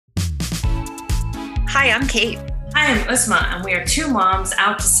Hi, I'm Kate. Hi, I'm Uzma, and we are two moms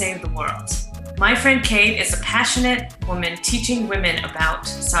out to save the world. My friend Kate is a passionate woman teaching women about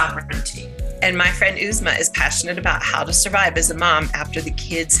sovereignty. And my friend Uzma is passionate about how to survive as a mom after the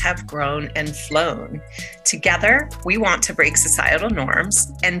kids have grown and flown. Together, we want to break societal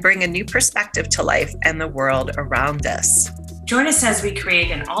norms and bring a new perspective to life and the world around us. Join us as we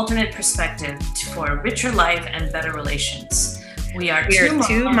create an alternate perspective for a richer life and better relations. We are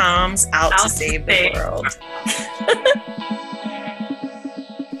two moms out to save the world.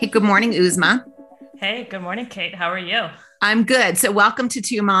 Hey, good morning, Uzma. Hey, good morning, Kate. How are you? I'm good. So welcome to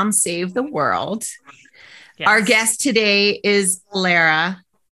Two Moms Save the World. Yes. Our guest today is Lara.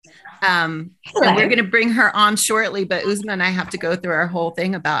 And we're going to bring her on shortly, but Uzma and I have to go through our whole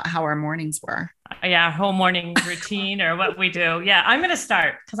thing about how our mornings were. Yeah, our whole morning routine or what we do. Yeah, I'm going to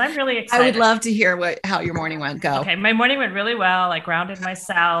start because I'm really excited. I would love to hear how your morning went. Go. Okay, my morning went really well. I grounded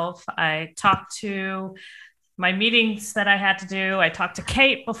myself. I talked to my meetings that I had to do. I talked to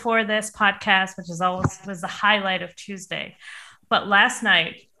Kate before this podcast, which is always was the highlight of Tuesday. But last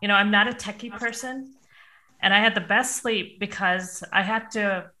night, I'm not a techie person, and I had the best sleep because I had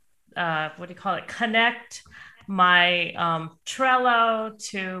to, connect my Trello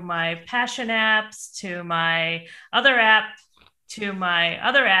to my Passion apps, to my other app,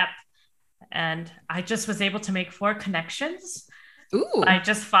 and I just was able to make 4 connections. Ooh. By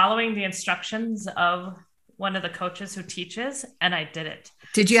just following the instructions of one of the coaches who teaches, and I did it.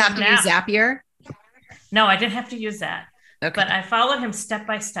 Did you have to use Zapier? No, I didn't have to use that. Okay. But I followed him step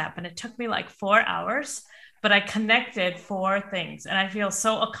by step, and it took me like 4 hours, but I connected 4 things, and I feel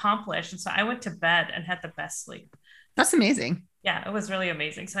so accomplished. And so I went to bed and had the best sleep. That's amazing. Yeah, it was really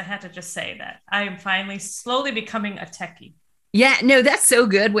amazing. So I had to just say that I am finally slowly becoming a techie. Yeah, no, that's so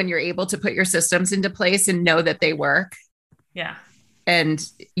good when you're able to put your systems into place and know that they work. Yeah. And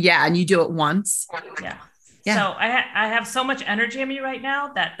you do it once. Yeah. So I have so much energy in me right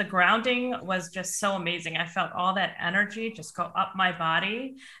now that the grounding was just so amazing. I felt all that energy just go up my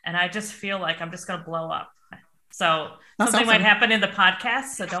body, and I just feel like I'm just going to blow up. So that's something awesome. might happen in the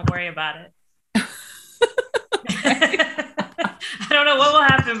podcast, so don't worry about it. I don't know what will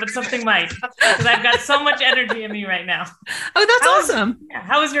happen, but something might, because I've got so much energy in me right now. Oh, that's awesome.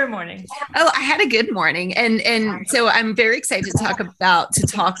 How was your morning? Oh, I had a good morning. And so I'm very excited to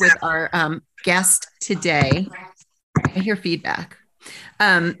talk with our guest today. I hear feedback.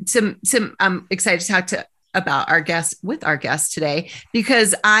 I'm excited to talk about our guest today,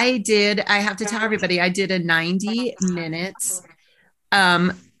 because I have to tell everybody, I did a 90 minutes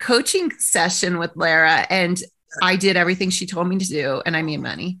coaching session with Lara, and I did everything she told me to do, and I made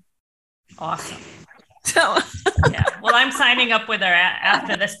money. Awesome. So yeah, well, I'm signing up with her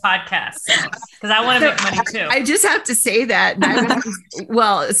after this podcast because I want to make money too. I just have to say that.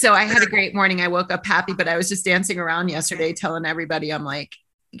 So I had a great morning. I woke up happy, but I was just dancing around yesterday telling everybody, I'm like,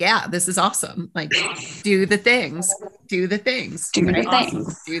 yeah, this is awesome. Like, do the things. Do the things.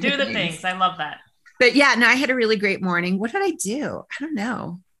 I love that. But yeah, no, I had a really great morning. What did I do? I don't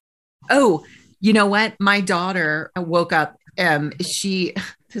know. Oh, you know what? My daughter woke up. This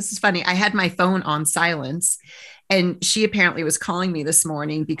is funny. I had my phone on silence, and she apparently was calling me this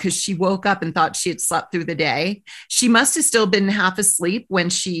morning because she woke up and thought she had slept through the day. She must have still been half asleep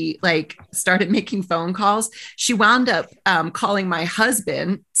when she started making phone calls. She wound up calling my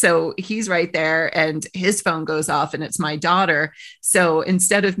husband. So he's right there, and his phone goes off, and it's my daughter. So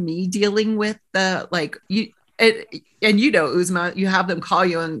instead of me dealing with Uzma, you have them call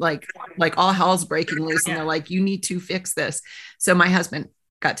you and like all hell's breaking loose, and they're like, you need to fix this. So my husband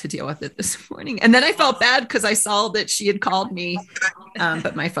got to deal with it this morning. And then I felt bad because I saw that she had called me,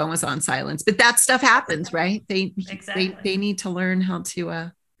 but my phone was on silence. But that stuff happens, right? They need to learn how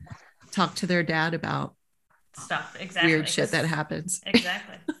to talk to their dad about stuff. Exactly. Weird shit that happens.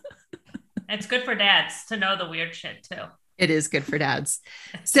 Exactly. It's good for dads to know the weird shit too. It is good for dads.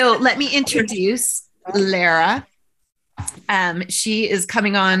 So let me introduce Lara. She is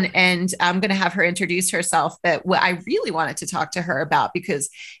coming on, and I'm going to have her introduce herself. But what I really wanted to talk to her about, because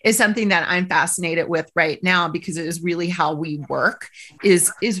it's something that I'm fascinated with right now, because it is really how we work,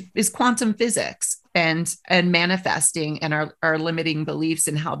 is quantum physics and manifesting, and our limiting beliefs,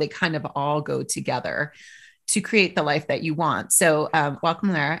 and how they kind of all go together to create the life that you want. So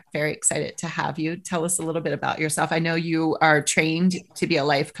welcome, Lara. Very excited to have you. Tell us a little bit about yourself. I know you are trained to be a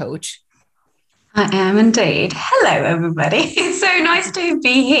life coach. I am indeed. Hello, everybody. It's so nice to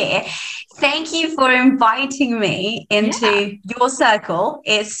be here. Thank you for inviting me into your circle.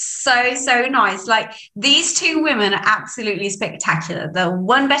 It's so, so nice. Like, these two women are absolutely spectacular. They're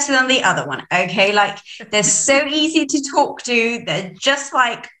one better than the other one. Okay. Like, they're so easy to talk to. They're just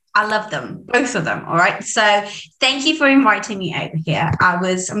like I love them, both of them. All right. So thank you for inviting me over here. I'm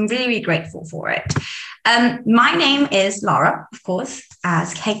really, really grateful for it. My name is Laura, of course,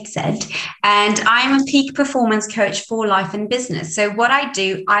 as Kate said, and I'm a peak performance coach for life and business. So what I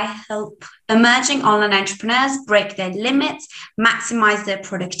do, I help emerging online entrepreneurs break their limits, maximize their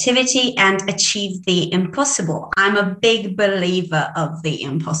productivity, and achieve the impossible. I'm a big believer of the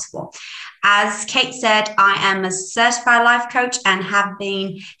impossible. As Kate said, I am a certified life coach and have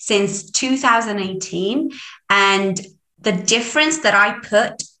been since 2018. And the difference that I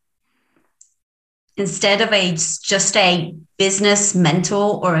put, instead of just a business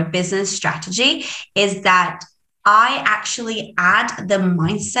mentor or a business strategy, is that I actually add the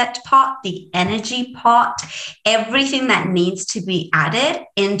mindset part, the energy part, everything that needs to be added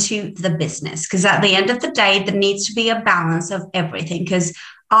into the business. Because at the end of the day, there needs to be a balance of everything, because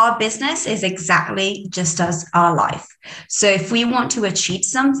our business is exactly just as our life. So if we want to achieve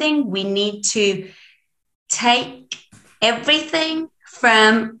something, we need to take everything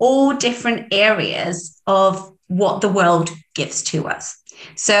from all different areas of what the world gives to us.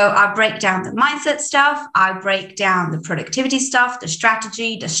 So I break down the mindset stuff, I break down the productivity stuff, the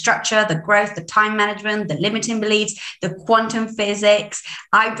strategy, the structure, the growth, the time management, the limiting beliefs, the quantum physics.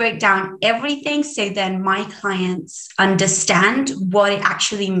 I break down everything so then my clients understand what it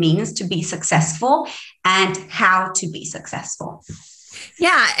actually means to be successful and how to be successful.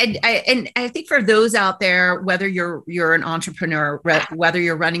 Yeah. And I think for those out there, whether you're an entrepreneur, whether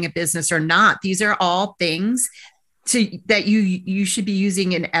you're running a business or not, these are all things that you should be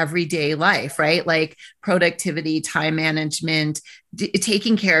using in everyday life, right? Like productivity, time management,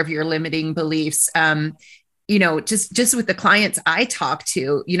 taking care of your limiting beliefs. Just with the clients I talk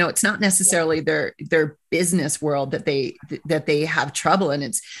to, it's not necessarily their business world that they have trouble in.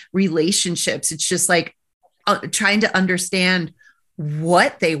 It's relationships. It's just like trying to understand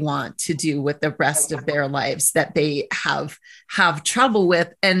what they want to do with the rest of their lives that they have trouble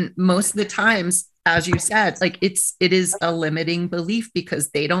with. And most of the times, as you said, like it is a limiting belief because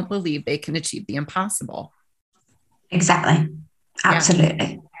they don't believe they can achieve the impossible. Exactly.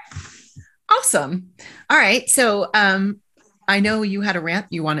 Absolutely. Yeah. Awesome. All right. So I know you had a rant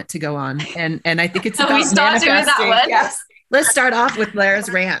you wanted to go on, and I think it's about we started with that one. Yes. Let's start off with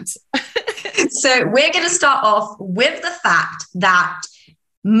Lara's rant. So we're going to start off with the fact that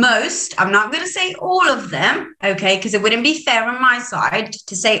I'm not going to say all of them, okay, because it wouldn't be fair on my side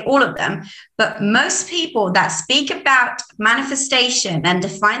to say all of them, but most people that speak about manifestation and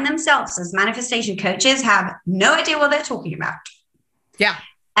define themselves as manifestation coaches have no idea what they're talking about. Yeah.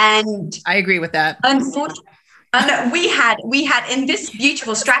 And I agree with that. Unfortunately, we had in this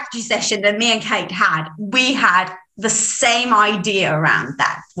beautiful strategy session that me and Kate had, we had the same idea around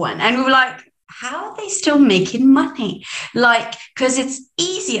that one. And we were like, how are they still making money? Like, because it's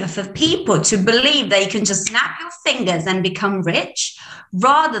easier for people to believe they can just snap your fingers and become rich,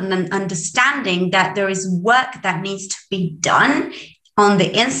 rather than understanding that there is work that needs to be done on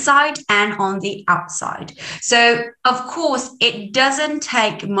the inside and on the outside. So, of course, it doesn't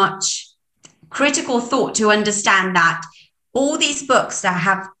take much critical thought to understand that all these books that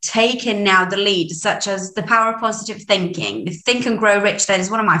have taken now the lead, such as The Power of Positive Thinking, Think and Grow Rich, that is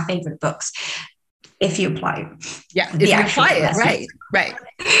one of my favorite books, if you apply it. Yeah, if you apply it, right.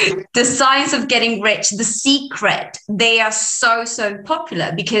 The Science of Getting Rich, The Secret, they are so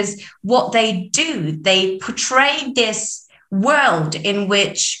popular because what they do, they portray this world in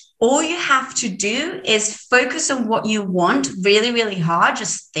which all you have to do is focus on what you want really, really hard.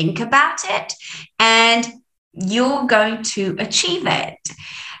 Just think about it and you're going to achieve it.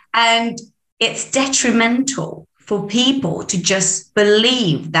 And it's detrimental for people to just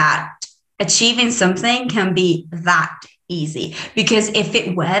believe that achieving something can be that easy, because if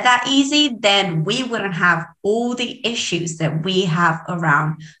it were that easy, then we wouldn't have all the issues that we have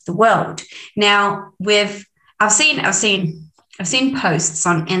around the world. Now, I've seen posts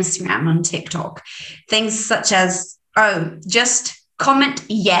on Instagram, on TikTok, things such as, just comment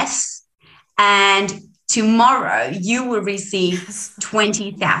yes, and tomorrow you will receive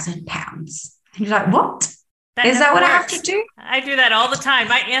 £20,000. And you're like, what? Is that what I have to do? I do that all the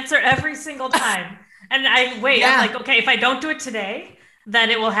time. I answer every single time. And I wait. Yeah. I'm like, okay, if I don't do it today, then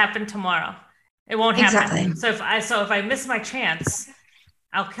it will happen tomorrow. It won't happen. Exactly. So if I miss my chance,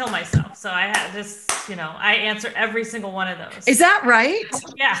 I'll kill myself. So I have this, I answer every single one of those. Is that right?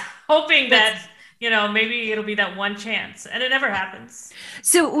 Yeah. Hoping that, maybe it'll be that one chance. And it never happens.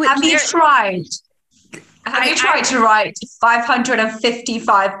 So have you tried? Have you tried to write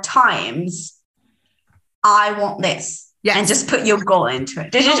 555 times, I want this? Yes. And just put your goal into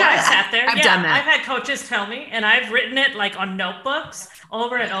it. Did you try I that? sat there. I've done that. I've had coaches tell me, and I've written it like on notebooks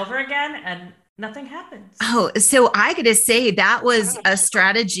over and over again, and nothing happens. Oh, so I got to say that was a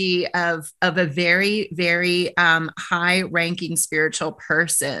strategy of a very, very high ranking spiritual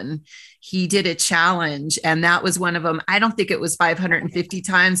person. He did a challenge, and that was one of them. I don't think it was 550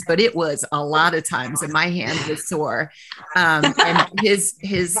 times, but it was a lot of times, and my hand was sore. And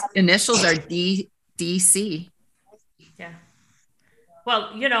his initials are DC. Yeah.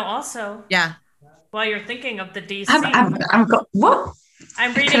 Well, also. Yeah. While you're thinking of the DC, what?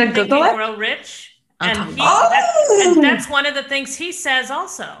 I'm reading Think and Grow Rich. And that's one of the things he says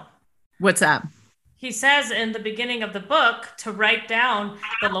also. What's that? He says in the beginning of the book to write down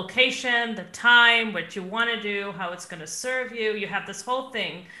the location, the time, what you want to do, how it's going to serve you. You have this whole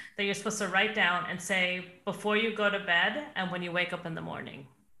thing that you're supposed to write down and say before you go to bed and when you wake up in the morning.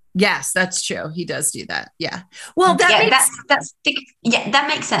 Yes, that's true. He does do that. Yeah. Well, that makes sense. That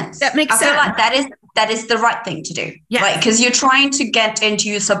makes sense. I feel like that is the right thing to do. Yeah. Like, because you're trying to get into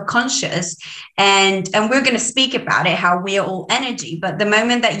your subconscious, and we're going to speak about it, how we are all energy. But the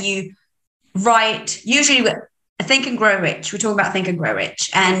moment that you write, usually with Think and Grow Rich, we're talking about Think and Grow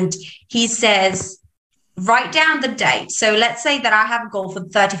Rich, and he says, write down the date. So let's say that I have a goal for the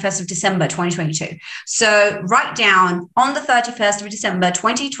 31st of December, 2022. So write down on the 31st of December,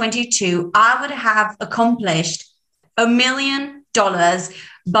 2022, I would have accomplished $1 million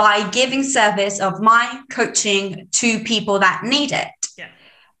by giving service of my coaching to people that need it. Yeah.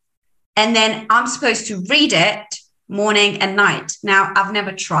 And then I'm supposed to read it morning and night. Now, I've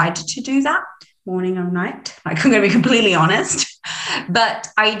never tried to do that morning and night. Like, I'm going to be completely honest. But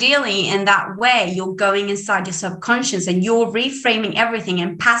ideally, in that way, you're going inside your subconscious and you're reframing everything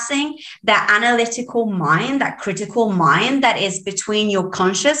and passing that analytical mind, that critical mind that is between your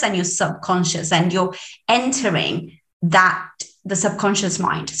conscious and your subconscious, and you're entering the subconscious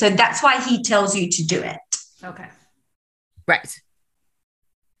mind. So that's why he tells you to do it. Okay. Right.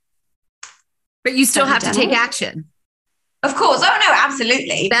 But you still have to take action. Of course. Oh, no,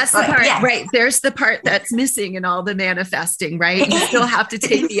 absolutely. That's the part, right? There's the part that's missing in all the manifesting, right? You still have to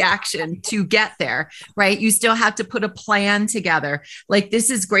take the action to get there, right? You still have to put a plan together. Like, this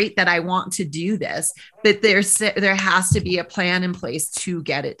is great that I want to do this, but there has to be a plan in place to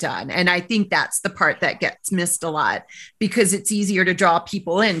get it done. And I think that's the part that gets missed a lot, because it's easier to draw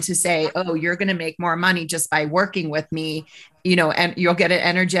people in to say, oh, you're going to make more money just by working with me, and you'll get an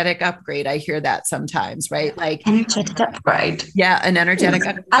energetic upgrade. I hear that sometimes, right? Like energetic upgrade. Yeah, an energetic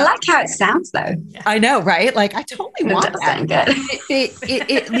upgrade. I like how it sounds, though. I know, right? Like, I totally want that. Good.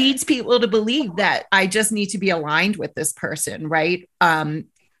 It leads people to believe that I just need to be aligned with this person, right?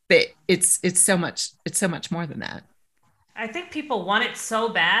 But it's so much more than that. I think people want it so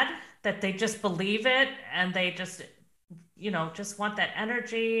bad that they just believe it, and they just want that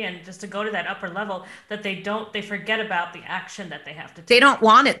energy and just to go to that upper level, that they forget about the action that they have to take. They don't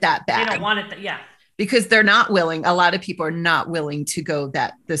want it that bad. They don't want it yeah. Because they're not willing. A lot of people are not willing to go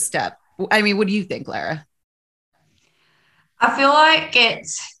the step. I mean, what do you think, Lara? I feel like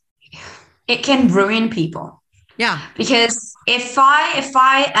it can ruin people. Yeah. Because if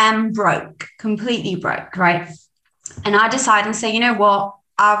I am broke, completely broke, right? And I decide and say, you know what,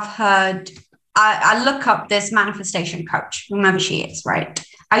 I look up this manifestation coach, whomever she is, right?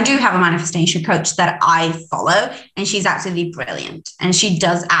 I do have a manifestation coach that I follow, and she's absolutely brilliant. And she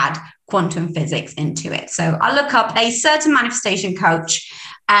does add quantum physics into it. So I look up a certain manifestation coach,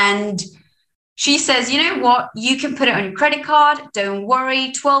 and she says, you know what, you can put it on your credit card. Don't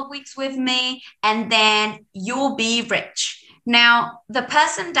worry, 12 weeks with me, and then you'll be rich. Now, the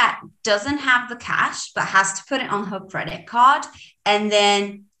person that doesn't have the cash, but has to put it on her credit card, and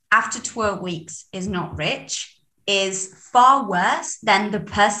then after 12 weeks is not rich, is far worse than the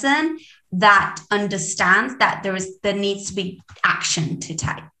person that understands that there needs to be action to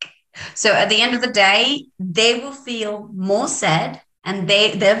take. So at the end of the day, they will feel more sad, and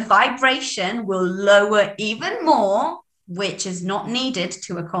their vibration will lower even more, which is not needed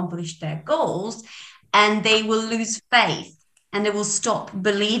to accomplish their goals. And they will lose faith, and they will stop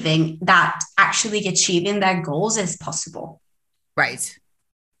believing that actually achieving their goals is possible. Right.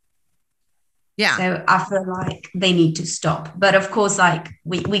 Yeah. So I feel like they need to stop. But of course, like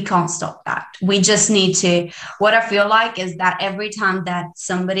we can't stop that. We just need to, what I feel like is that every time that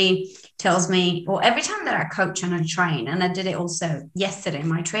somebody tells me, or every time that I coach and I train, and I did it also yesterday in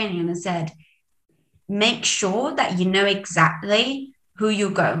my training, and I said, make sure that you know exactly who you're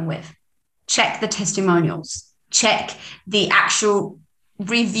going with. Check the testimonials, check the actual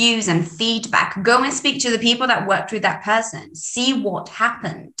reviews and feedback. Go and speak to the people that worked with that person, see what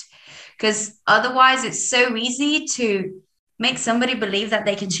happened. because otherwise it's so easy to make somebody believe that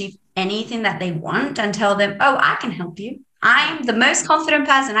they can achieve anything that they want and tell them, oh, I can help you. I'm the most confident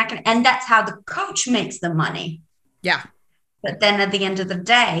person I can. And that's how the coach makes the money. Yeah. But then at the end of the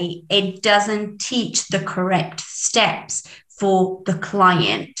day, it doesn't teach the correct steps for the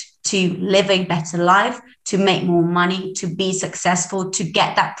client to live a better life, to make more money, to be successful, to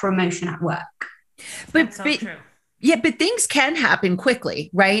get that promotion at work. But true. Yeah, but things can happen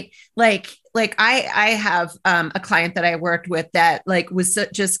quickly, right? Like I have a client that I worked with that like was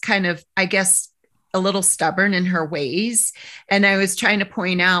just kind of, I guess, a little stubborn in her ways. And I was trying to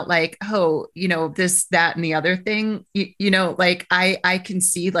point out like, oh, this, that, and the other thing, like I can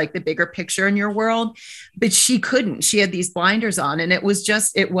see like the bigger picture in your world, but she couldn't. She had these blinders on, and it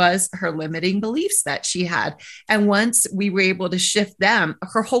was her limiting beliefs that she had. And once we were able to shift them,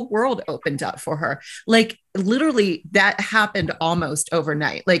 her whole world opened up for her. Like literally that happened almost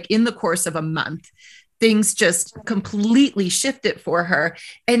overnight, like in the course of a month, things just completely shifted for her.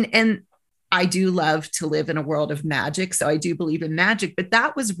 And I do love to live in a world of magic. So I do believe in magic, but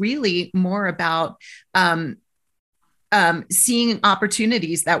that was really more about seeing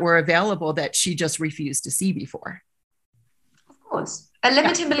opportunities that were available that she just refused to see before. Of course. A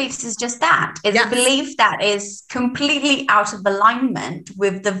limiting beliefs is just that. It's a belief that is completely out of alignment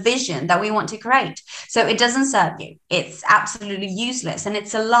with the vision that we want to create. So it doesn't serve you. It's absolutely useless. And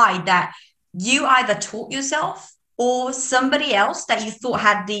it's a lie that you either taught yourself or somebody else that you thought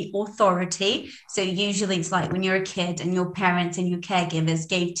had the authority. So usually it's like when you're a kid and your parents and your caregivers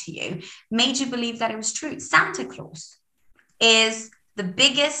gave to you, made you believe that it was true. Santa Claus is the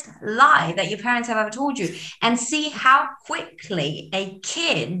biggest lie that your parents have ever told you. And see how quickly a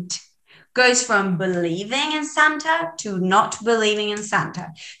kid goes from believing in Santa to not believing in Santa.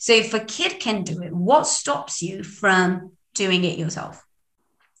 So if a kid can do it, what stops you from doing it yourself?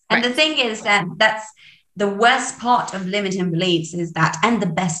 And the thing is that that's the worst part of limiting beliefs is that, and the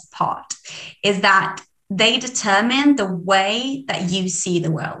best part is that they determine the way that you see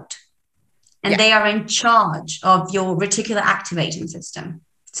the world. And they are in charge of your reticular activating system.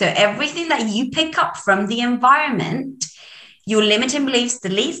 So everything that you pick up from the environment, your limiting beliefs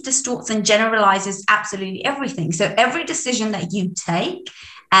deletes, distorts, and generalizes absolutely everything. So every decision that you take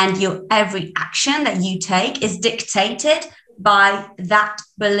and every action that you take is dictated by that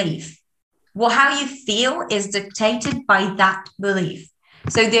belief. Well, how you feel is dictated by that belief.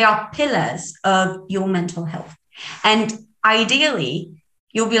 So they are pillars of your mental health. And ideally,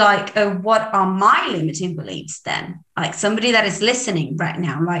 you'll be like, oh, what are my limiting beliefs then? Like somebody that is listening right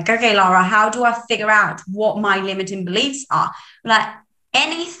now, like, okay, Lara, how do I figure out what my limiting beliefs are? Like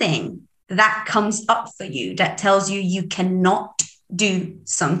anything that comes up for you that tells you you cannot do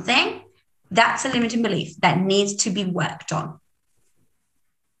something, that's a limiting belief that needs to be worked on.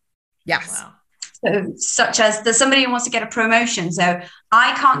 Yes. Wow. So, such as there's somebody who wants to get a promotion. So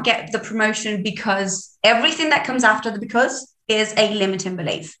I can't get the promotion because everything that comes after the because is a limiting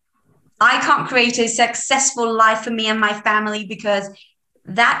belief. I can't create a successful life for me and my family because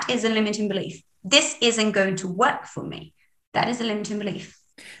that is a limiting belief. This isn't going to work for me. That is a limiting belief.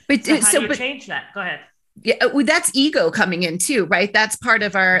 But how do you change that? Go ahead. Yeah, well, that's ego coming in too, right? That's part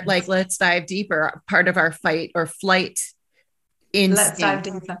of our, like, let's dive deeper, part of our fight or flight instinct. Let's dive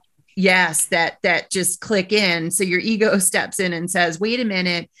deeper. Yes, that just click in. So your ego steps in and says, wait a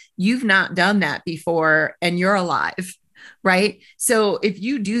minute, you've not done that before and you're alive, right? So if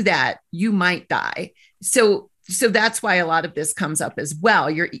you do that, you might die. So that's why a lot of this comes up as well.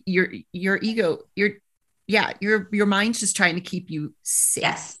 Your ego, your mind's just trying to keep you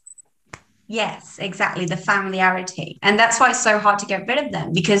safe. Yes, exactly. The familiarity. And that's why it's so hard to get rid of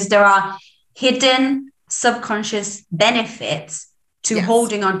them, because there are hidden subconscious benefits to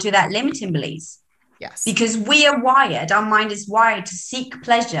holding on to that limiting beliefs. Yes. Because we are wired, our mind is wired to seek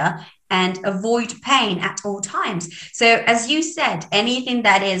pleasure and avoid pain at all times. So as you said, anything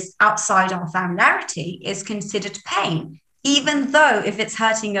that is outside our familiarity is considered pain, even though if it's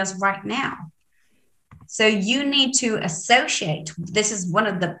hurting us right now. So you need to associate, this is one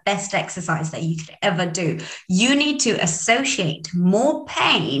of the best exercises that you could ever do. You need to associate more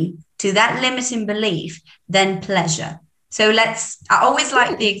pain to that limiting belief than pleasure. So I always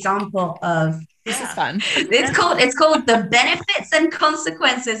like the example of, this is fun. It's called the benefits and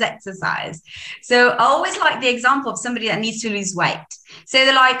consequences exercise. So I always like the example of somebody that needs to lose weight. So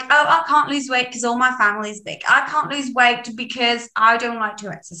they're like, oh, I can't lose weight because all my family is big. I can't lose weight because I don't like to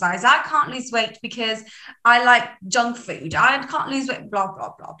exercise. I can't lose weight because I like junk food. I can't lose weight, blah,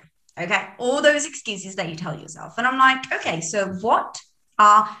 blah, blah. Okay. All those excuses that you tell yourself. And I'm like, okay, so what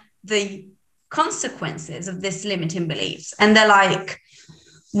are the consequences of this limiting beliefs? And they're like,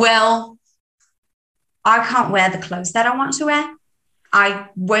 well, I can't wear the clothes that I want to wear. I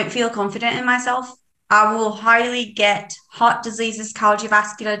won't feel confident in myself. I will highly get heart diseases,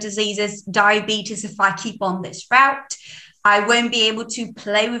 cardiovascular diseases, diabetes if I keep on this route. I won't be able to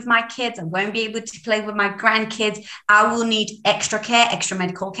play with my kids. I won't be able to play with my grandkids. I will need extra care, extra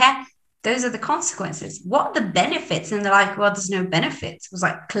medical care. Those are the consequences. What are the benefits? And they're like, well, there's no benefits. It was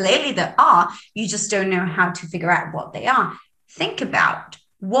like, clearly there are. You just don't know how to figure out what they are. Think about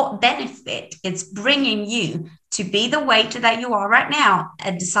what benefit it's bringing you to be the weight that you are right now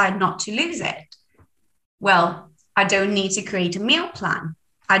and decide not to lose it. Well, I don't need to create a meal plan.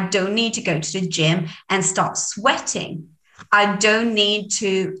 I don't need to go to the gym and start sweating. I don't need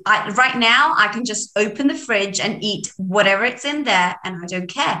to, right now, I can just open the fridge and eat whatever it's in there and I don't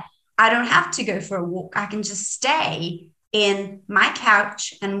care. I don't have to go for a walk. I can just stay in my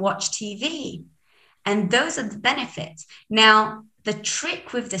couch and watch TV. And those are the benefits. Now, the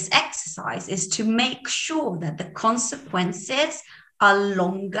trick with this exercise is to make sure that the consequences are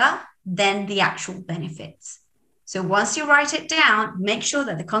longer than the actual benefits. So once you write it down, make sure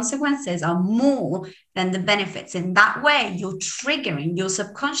that the consequences are more than the benefits. In that way, you're triggering your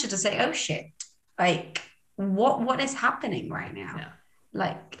subconscious to say, oh shit, like what is happening right now? Yeah.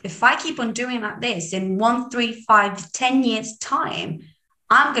 Like if I keep on doing like this in 1, 3, 5, 10 years time,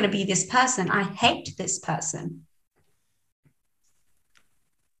 I'm going to be this person. I hate this person.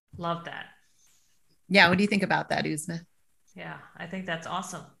 Love that. Yeah. What do you think about that, Uzma? Yeah, I think that's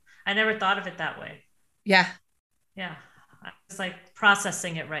awesome. I never thought of it that way. Yeah. Yeah. I'm just like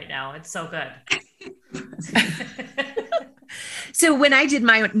processing it right now. It's so good. So when I did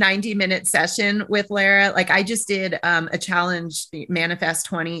my 90-minute session with Lara, like I just did a challenge, Manifest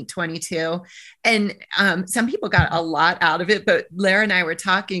 2022. And some people got a lot out of it, but Lara and I were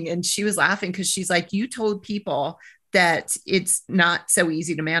talking and she was laughing because she's like, you told people that it's not so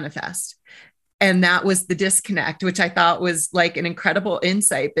easy to manifest. And that was the disconnect, which I thought was like an incredible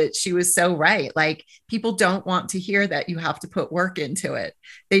insight, but she was so right. Like people don't want to hear that you have to put work into it.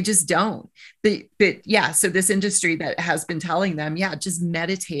 They just don't. But yeah, so this industry that has been telling them, yeah, just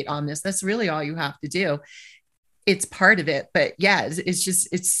meditate on this. That's really all you have to do. It's part of it. But yeah,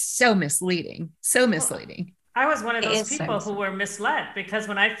 it's so misleading, so misleading. I was one of those people who were misled because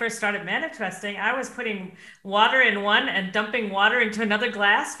when I first started manifesting, I was putting water in one and dumping water into another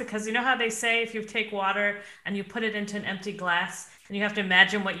glass because you know how they say if you take water and you put it into an empty glass and you have to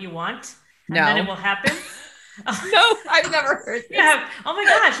imagine what you want and then it will happen? No, I've never heard this. Yeah. Oh my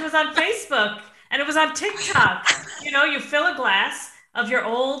gosh, it was on Facebook and it was on TikTok. You know, you fill a glass of your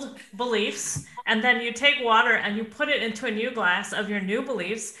old beliefs and then you take water and you put it into a new glass of your new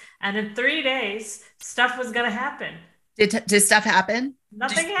beliefs. And in 3 days, stuff was going to happen. Did stuff happen?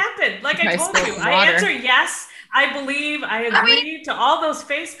 Nothing happened. Like I told you, I answer yes, I believe, I agree to all those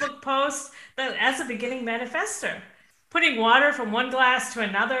Facebook posts that as a beginning manifester. Putting water from one glass to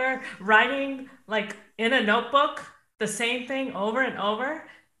another, writing like in a notebook, the same thing over and over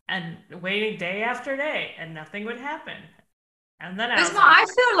and waiting day after day and nothing would happen. And then I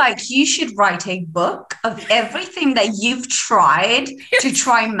feel like you should write a book of everything that you've tried to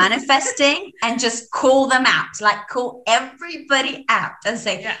try manifesting and just call them out, like call everybody out and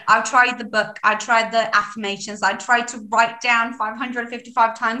say, yeah. I tried the book. I tried the affirmations. I tried to write down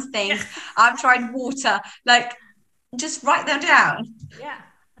 555 times things. Yeah. I've tried water, like just write them down. Yeah.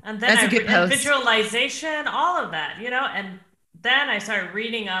 And then visualization, all of that, you know, and then I started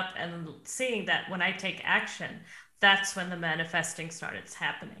reading up and seeing that when I take action, that's when the manifesting started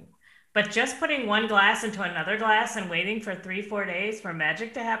happening. But just putting one glass into another glass and waiting for 3-4 days for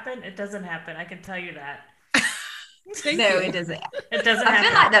magic to happen, it doesn't happen. I can tell you that. It doesn't. It doesn't happen. I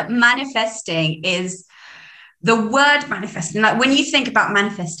feel like that manifesting is the word manifesting. Like when you think about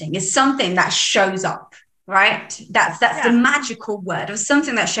manifesting, it's something that shows up, right? That's the magical word of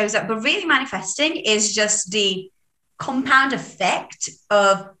something that shows up. But really manifesting is just the compound effect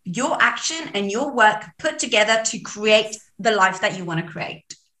of your action and your work put together to create the life that you want to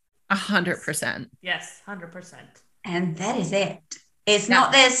create. 100%. Yes, 100%. And that is it. It's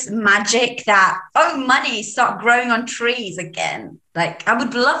not this magic that, money start growing on trees again. Like I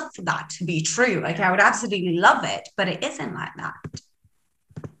would love for that to be true. Like I would absolutely love it, but it isn't like that.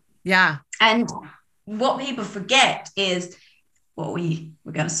 Yeah. And what people forget is what we're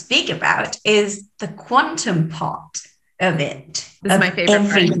going to speak about is the quantum part of it. This is my favorite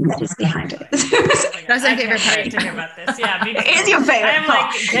everything that is behind it. That's my favorite part. To hear about this. Yeah, me too. It is your favorite I'm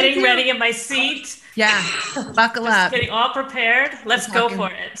part. like getting ready in my seat. Yeah, buckle up. Getting all prepared. Let's go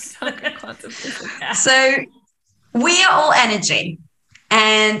for it. So we are all energy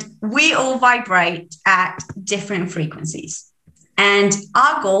and we all vibrate at different frequencies. And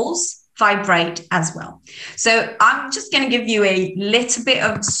our goals vibrate as well. So I'm just going to give you a little bit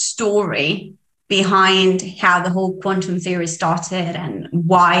of story behind how the whole quantum theory started and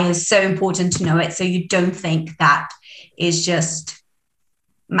why it's so important to know it, so you don't think that is just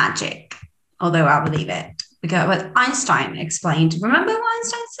magic, although I believe it. Because what Einstein explained, remember what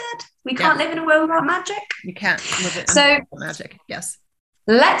Einstein said? We can't live in a world without magic. You can't live it without magic. Yes.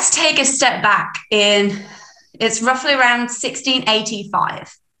 Let's take a step back it's roughly around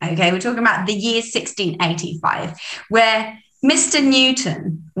 1685. Okay, we're talking about the year 1685, where Mr.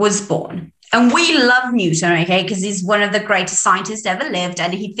 Newton was born. And we love Newton, okay, because he's one of the greatest scientists ever lived.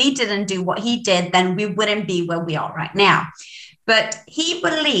 And if he didn't do what he did, then we wouldn't be where we are right now. But he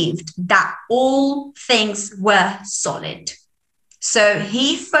believed that all things were solid. So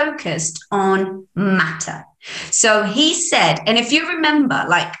he focused on matter. So he said, and if you remember,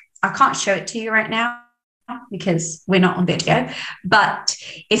 like, I can't show it to you right now because we're not on video, but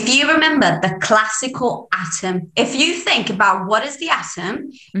if you remember the classical atom, if you think about what is the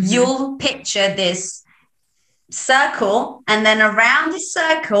atom, you'll picture this circle, and then around this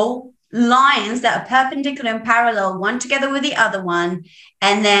circle, lines that are perpendicular and parallel, one together with the other one,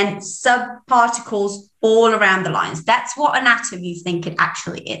 and then subparticles all around the lines. That's what an atom you think it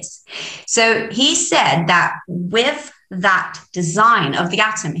actually is. So he said that with that design of the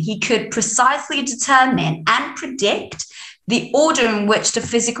atom, he could precisely determine and predict the order in which the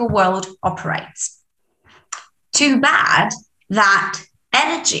physical world operates. Too bad that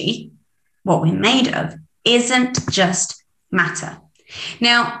energy, what we're made of, isn't just matter.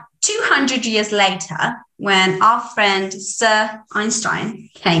 Now, 200 years later, when our friend Sir Einstein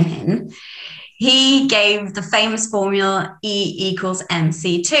came in, he gave the famous formula E equals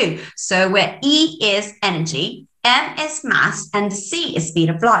mc2. So where E is energy, M is mass, and C is speed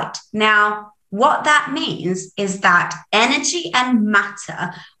of light. Now, what that means is that energy and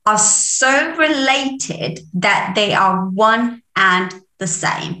matter are so related that they are one and the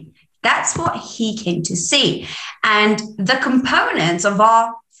same. That's what he came to see. And the components of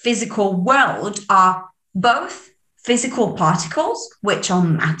our physical world are both physical particles, which are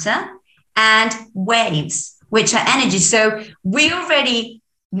matter, and waves, which are energy. So we already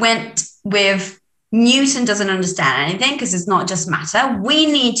went with Newton doesn't understand anything because it's not just matter. We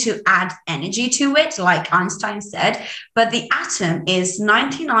need to add energy to it, like Einstein said, but the atom is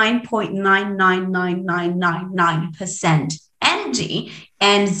 99.99999% energy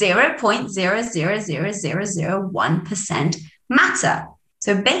and 0.000001% matter.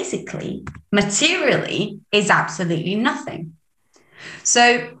 So basically, materially is absolutely nothing.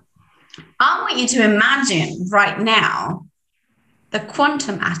 So I want you to imagine right now the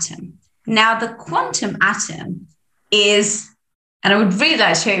quantum atom. Now, the quantum atom is, and I would really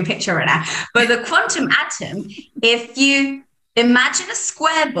like to show you a picture right now, but the quantum atom, if you imagine a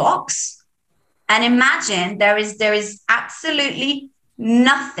square box and imagine there is absolutely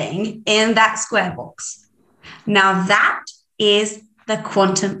nothing in that square box. Now, that is the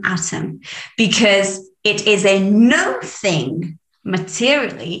quantum atom because it is a no thing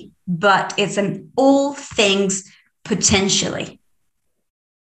materially, but it's an all things potentially.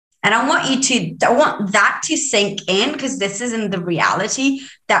 And I want that to sink in because this isn't the reality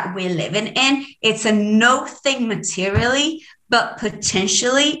that we're living in. It's a no thing materially, but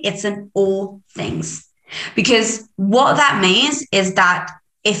potentially it's an all things. Because what that means is that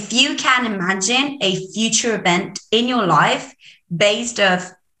if you can imagine a future event in your life based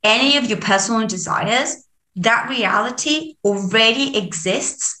off any of your personal desires, that reality already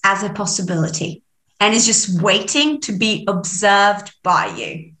exists as a possibility and is just waiting to be observed by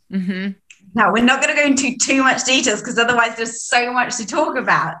you. Mm-hmm. Now, we're not going to go into too much details because otherwise there's so much to talk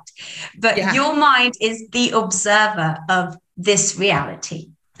about. But your mind is the observer of this reality.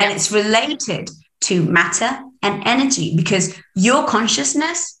 And it's related to matter and energy because your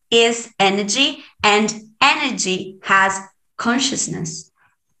consciousness is energy and energy has consciousness.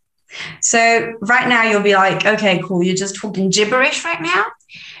 So right now you'll be like, okay, cool. You're just talking gibberish right now.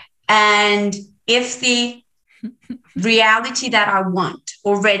 And if the reality that I want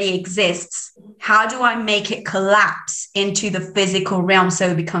already exists, how do I make it collapse into the physical realm so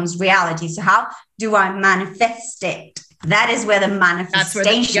it becomes reality? So how do I manifest it? That is where the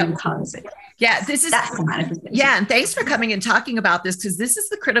manifestation comes in. Yeah, that's the manifestation. Yeah, and thanks for coming and talking about this because this is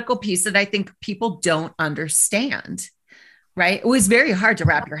the critical piece that I think people don't understand, right? It was very hard to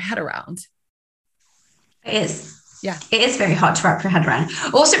wrap your head around. It is. Yeah, it is very hard to wrap your head around.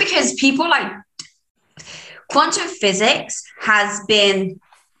 Also because people like quantum physics has been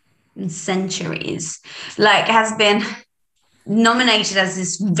centuries, like has been nominated as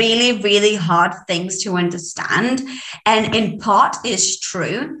this really, really hard things to understand. And in part is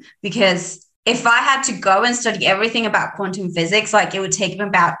true, because if I had to go and study everything about quantum physics, like it would take me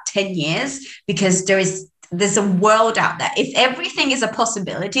about 10 years, because there's a world out there. If everything is a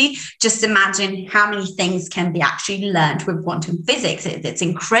possibility, just imagine how many things can be actually learned with quantum physics. It's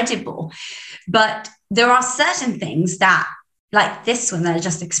incredible. But there are certain things that, like this one that I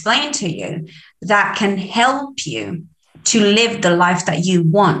just explained to you, that can help you to live the life that you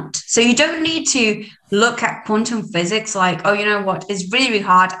want. So you don't need to look at quantum physics like, oh, you know what, it's really, really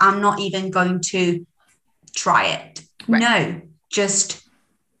hard, I'm not even going to try it. Right. No, just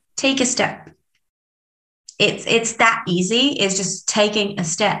take a step. It's that easy. It's just taking a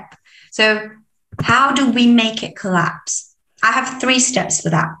step. So how do we make it collapse? I have 3 steps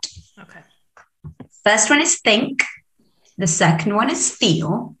for that. Okay. First one is think. The second one is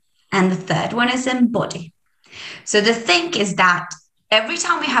feel. And the third one is embody. So the think is that every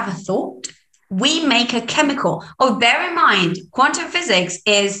time we have a thought, we make a chemical. Oh, bear in mind, quantum physics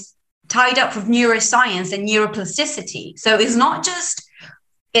is tied up with neuroscience and neuroplasticity. So it's not just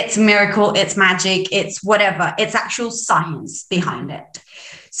it's miracle, it's magic, it's whatever. It's actual science behind it.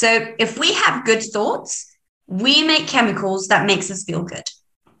 So if we have good thoughts, we make chemicals that makes us feel good.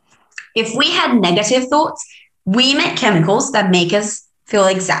 If we had negative thoughts, we make chemicals that make us feel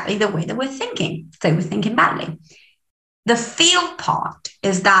exactly the way that we're thinking. So we're thinking badly. The feel part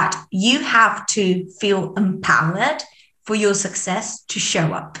is that you have to feel empowered for your success to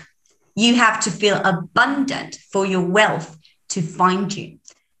show up. You have to feel abundant for your wealth to find you.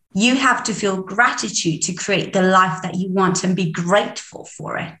 You have to feel gratitude to create the life that you want and be grateful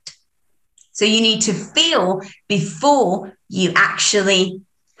for it. So you need to feel before you actually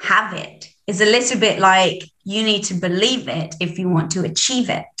have it. It's a little bit like you need to believe it if you want to achieve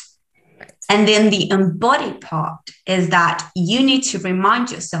it. And then the embodied part is that you need to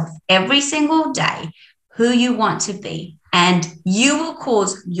remind yourself every single day who you want to be, and you will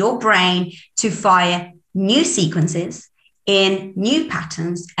cause your brain to fire new sequences in new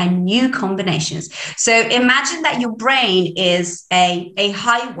patterns and new combinations. So imagine that your brain is a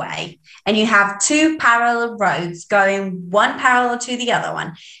highway and you have 2 parallel roads going one parallel to the other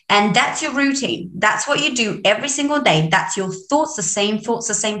one. And that's your routine. That's what you do every single day. That's your thoughts, the same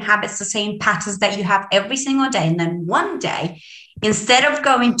habits, the same patterns that you have every single day. And then one day, instead of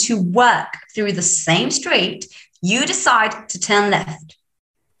going to work through the same street, you decide to turn left.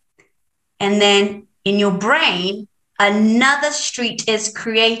 And then in your brain, another street is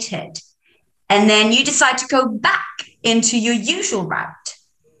created. And then you decide to go back into your usual route.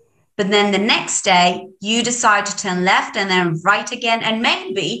 But then the next day, you decide to turn left and then right again. And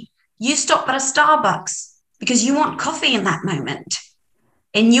maybe you stop at a Starbucks because you want coffee in that moment.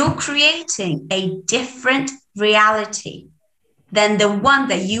 And you're creating a different reality than the one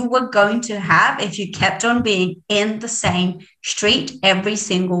that you were going to have if you kept on being in the same street every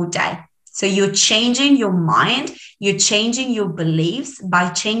single day. So you're changing your mind, you're changing your beliefs. By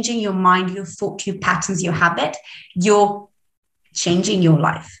changing your mind, your thought, your patterns, your habit, you're changing your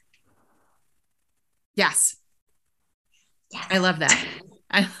life. Yes. I love that.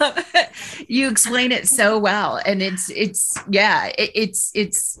 I love it. You explain it so well. And it's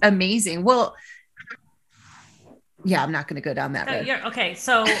amazing. Well, yeah, I'm not going to go down that road. Okay.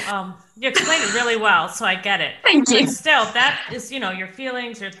 So you explained it really well. So I get it. Thank you. But still, that is, your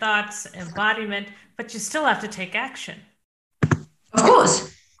feelings, your thoughts, embodiment, but you still have to take action. Of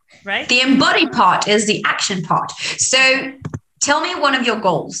course. Right? The embodied part is the action part. So tell me one of your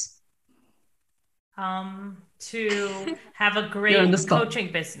goals. To have a great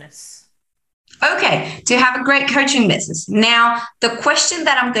coaching business. Okay, to have a great coaching business. Now, the question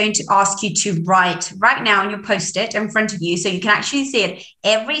that I'm going to ask you to write right now, and you'll post it in front of you so you can actually see it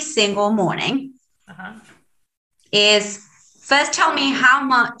every single morning, is first tell me how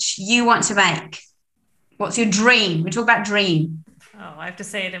much you want to make. What's your dream? We talk about dream. Oh, I have to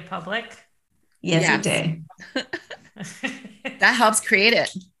say it in public? Yes. You do. That helps create it.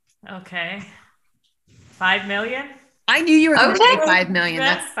 Okay. 5 million? I knew you were going to say 5 million.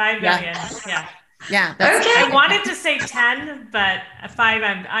 That's 5 million. Yeah. Yeah. That's okay. I wanted to say 10, but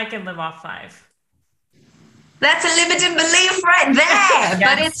 5, I can live off 5. That's a limited belief right there, Yes.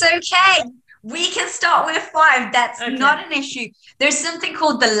 But it's okay. We can start with 5. That's not an issue. There's something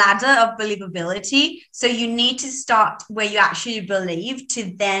called the ladder of believability. So you need to start where you actually believe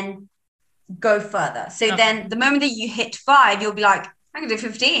to then go further. So then the moment that you hit 5, you'll be like, I can do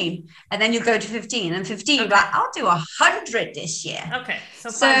 15. And then you go to 15 and 15. You're like, I'll do 100 this year. Okay. So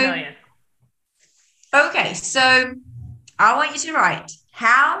 5 million. Okay. So I want you to write,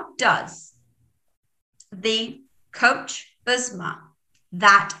 how does the coach Uzma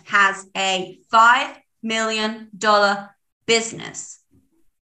that has a $5 million business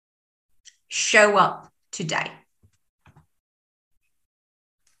show up today?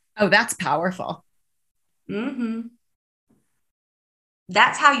 Oh, that's powerful. Mm-hmm.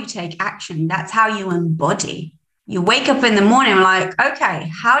 That's how you take action. That's how you embody. You wake up in the morning like,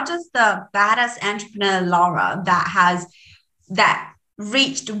 okay, how does the badass entrepreneur Laura that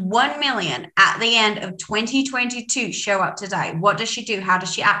reached 1 million at the end of 2022 show up today? What does she do? How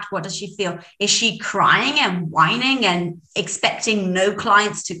does she act? What does she feel? Is she crying and whining and expecting no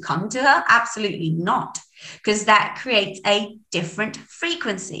clients to come to her? Absolutely not, because that creates a different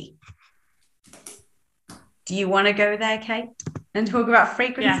frequency. Do you want to go there, Kate, and talk about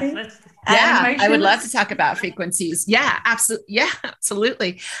frequency? Yeah, I would love to talk about frequencies. Yeah, absolutely. Yeah,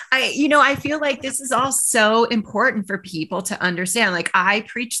 absolutely. I feel like this is all so important for people to understand. Like, I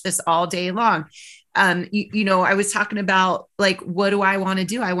preach this all day long. I was talking about, like, what do I want to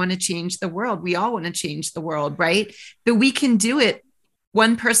do? I want to change the world. We all want to change the world, right? But we can do it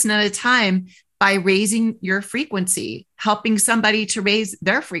one person at a time by raising your frequency, helping somebody to raise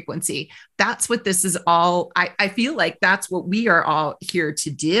their frequency. That's what this is all. I feel like that's what we are all here to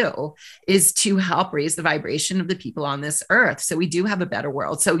do, is to help raise the vibration of the people on this earth. So we do have a better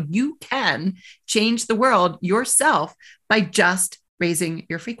world. So you can change the world yourself by just raising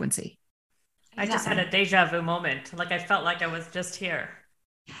your frequency. I just had a deja vu moment. Like, I felt like I was just here.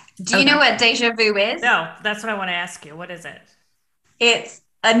 Do you know what deja vu is? No, that's what I want to ask you. What is it? It's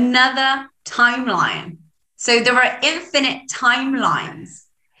another timeline. So there are infinite timelines.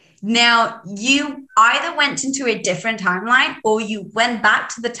 Now, you either went into a different timeline or you went back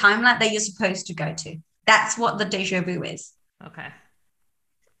to the timeline that you're supposed to go to. That's what the deja vu is. Okay.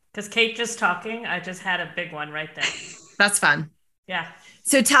 Because Kate just talking, I just had a big one right there. That's fun. Yeah.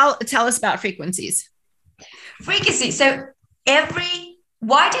 So tell us about frequencies. Frequency. So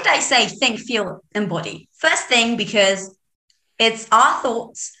why did I say think, feel, embody? First thing, because it's our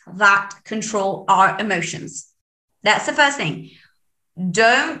thoughts that control our emotions. That's the first thing.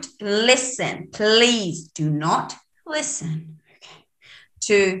 Don't listen. Please do not listen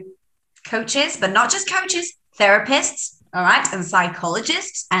to coaches, but not just coaches, therapists, all right, and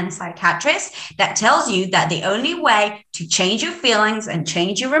psychologists and psychiatrists that tells you that the only way to change your feelings and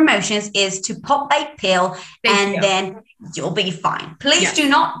change your emotions is to pop a pill then you'll be fine. Please do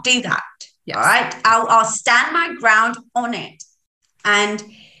not do that. Yes. All right. I'll stand my ground on it. And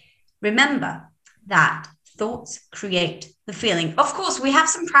remember that thoughts create the feeling. Of course, we have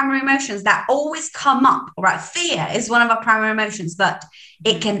some primary emotions that always come up. All right. Fear is one of our primary emotions, but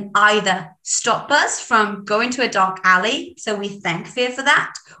it can either stop us from going to a dark alley, so we thank fear for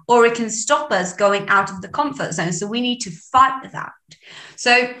that, or it can stop us going out of the comfort zone. So we need to fight that.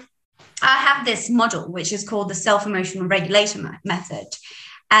 So I have this model, which is called the self-emotional regulator method.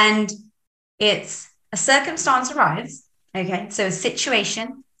 And it's a circumstance arrives. Okay, so a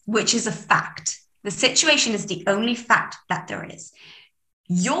situation, which is a fact. The situation is the only fact that there is.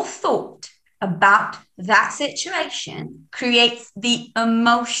 Your thought about that situation creates the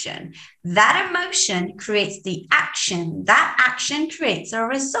emotion. That emotion creates the action. That action creates a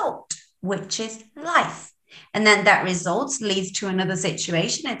result, which is life. And then that result leads to another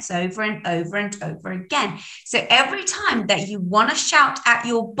situation. It's over and over and over again. So every time that you want to shout at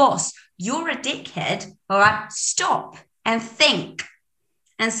your boss, you're a dickhead, all right, stop and think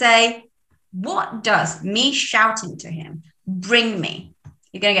and say, what does me shouting to him bring me?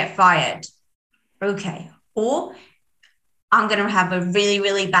 You're going to get fired. Okay. Or I'm going to have a really,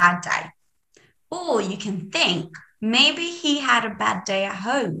 really bad day. Or you can think, maybe he had a bad day at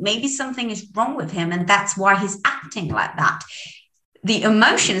home. Maybe something is wrong with him and that's why he's acting like that. The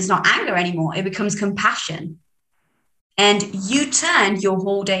emotion is not anger anymore. It becomes compassion. And you turn your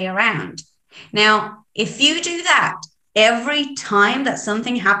whole day around. Now, if you do that every time that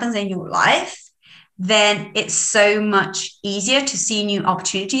something happens in your life, then it's so much easier to see new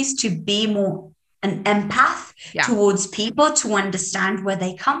opportunities, to be more an empath towards people, to understand where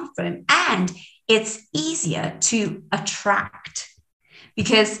they come from. And it's easier to attract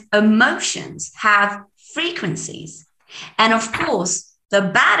because emotions have frequencies. And of course, the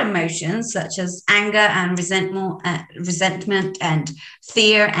bad emotions such as anger and resentment and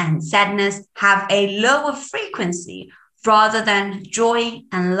fear and sadness have a lower frequency rather than joy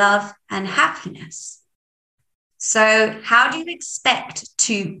and love and happiness. So how do you expect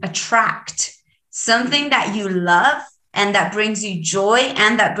to attract something that you love and that brings you joy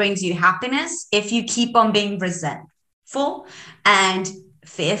and that brings you happiness if you keep on being resentful and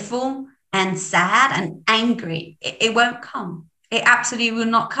fearful and sad and angry? It won't come. It absolutely will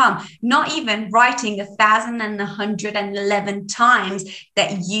not come. Not even writing 1,111 times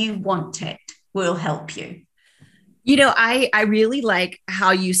that you want it will help you. You know, I really like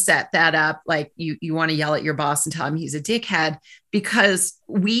how you set that up. Like you want to yell at your boss and tell him he's a dickhead, because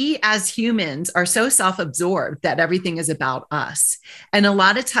we as humans are so self-absorbed that everything is about us. And a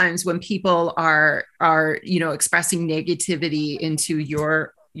lot of times when people are, expressing negativity into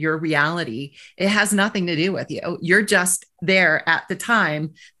your reality, it has nothing to do with you. You're just there at the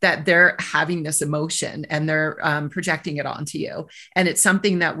time that they're having this emotion and they're projecting it onto you. And it's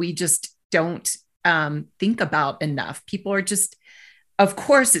something that we just don't think about enough. People are just, of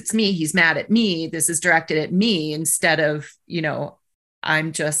course it's me, he's mad at me, this is directed at me, instead of,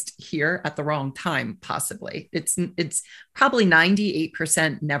 I'm just here at the wrong time. Possibly it's probably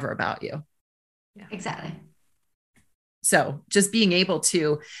 98% never about you. Yeah, exactly. So just being able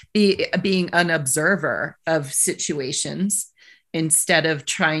to being an observer of situations instead of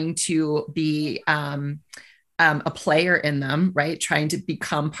trying to be a player in them, right? Trying to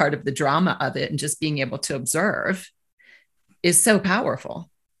become part of the drama of it and just being able to observe is so powerful.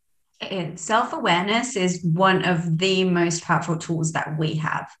 And self-awareness is one of the most powerful tools that we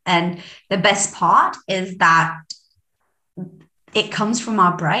have. And the best part is that it comes from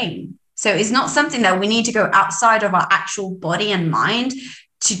our brain. So it's not something that we need to go outside of our actual body and mind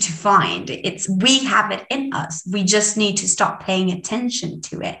to find. We have it in us. We just need to start paying attention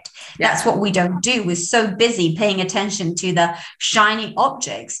to it. That's what we don't do. We're so busy paying attention to the shiny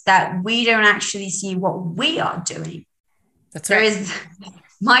objects that we don't actually see what we are doing. That's right.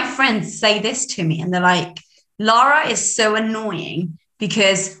 My friends say this to me and they're like, Lara is so annoying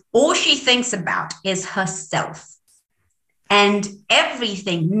because all she thinks about is herself. And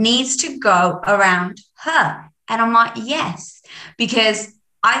everything needs to go around her. And I'm like, yes, because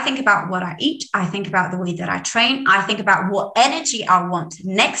I think about what I eat. I think about the way that I train. I think about what energy I want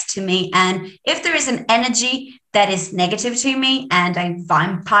next to me. And if there is an energy that is negative to me and a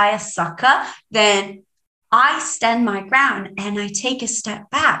vampire sucker, then I stand my ground and I take a step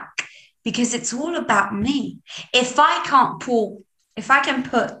back because it's all about me. If I can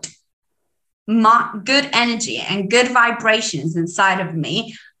put my good energy and good vibrations inside of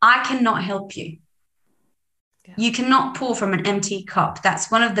me, I cannot help you. Yeah. You cannot pour from an empty cup.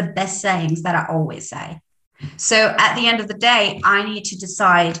 That's one of the best sayings that I always say. So at the end of the day, I need to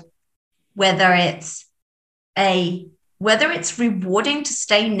decide whether it's rewarding to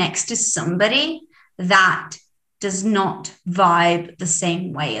stay next to somebody that does not vibe the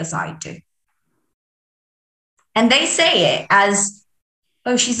same way as I do. And they say it as,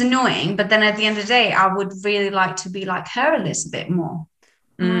 oh, she's annoying. But then at the end of the day, I would really like to be like her a little bit more.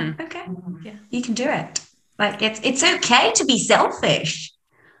 Like, okay, yeah, you can do it. Like it's okay to be selfish.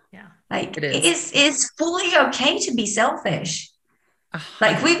 Yeah. Like it's fully okay to be selfish.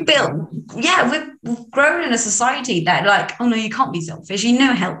 Like we've grown in a society that like, oh no, you can't be selfish.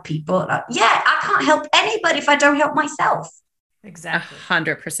 Help people. Like, yeah, I can't help anybody if I don't help myself. Exactly.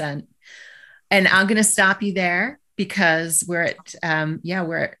 100%. And I'm going to stop you there because we're at,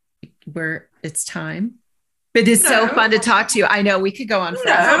 it's time. But it's so fun to talk to you. I know we could go on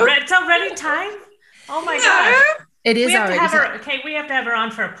forever. It's already time. Oh my gosh. It is already time. Okay, we have to have her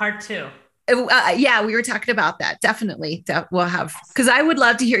on for a part 2. Yeah, we were talking about that. Definitely. We'll have, because I would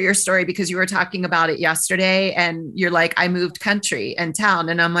love to hear your story because you were talking about it yesterday and you're like, I moved country and town.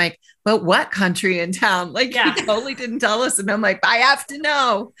 And I'm like, but what country and town? Like, you totally didn't tell us. And I'm like, I have to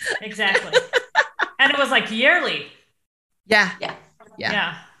know. Exactly. And it was like yearly. Yeah.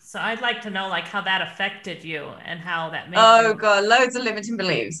 So I'd like to know like how that affected you and how that made you. God, loads of limiting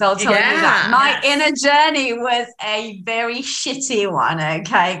beliefs. I'll tell you that. My inner journey was a very shitty one.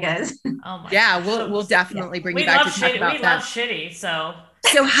 Okay, guys. Oh my. Yeah, we'll definitely bring you back to talk about that. We love shitty. So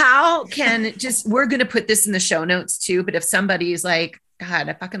how can we're going to put this in the show notes too. But if somebody's like, God,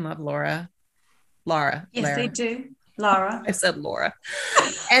 I fucking love Lara. Yes, Lara. They do. Lara. I said Laura.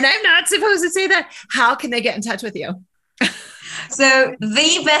 And I'm not supposed to say that. How can they get in touch with you? So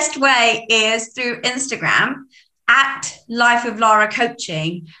the best way is through Instagram at Life with Lara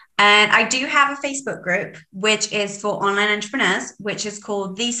Coaching. And I do have a Facebook group, which is for online entrepreneurs, which is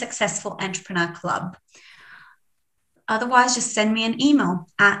called The Successful Entrepreneur Club. Otherwise, just send me an email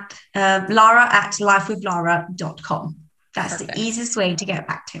at lara@lifewithlara.com. That's Perfect. The easiest way to get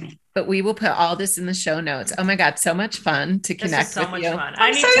back to me. But we will put all this in the show notes. Oh my God, so much fun to connect with you. So much fun.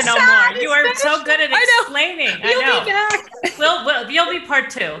 I need to know more. You are so good at explaining. I know. Be back. You'll be part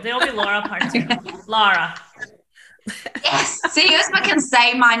 2. There'll be Laura part 2. Lara. Yes. See, you can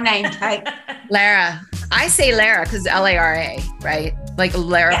say my name, Kate. Lara. I say Lara because Lara, right? Like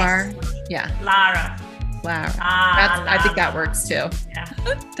Lara Bar. Yeah. Lara. Lara. I think that works too. Yeah.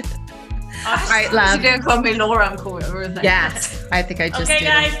 All right, love. You're gonna call me Laura. I'm calling everything. Yes, I think I just Okay, did.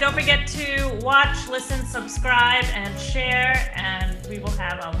 guys, don't forget to watch, listen, subscribe, and share. And we will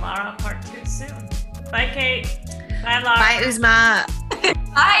have a Lara part 2 soon. Bye, Kate. Bye, Lara. Bye, Uzma.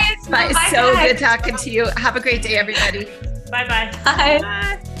 Bye. Bye. So good talking to you. Have a great day, everybody. Bye-bye. Bye.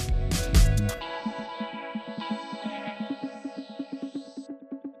 Bye.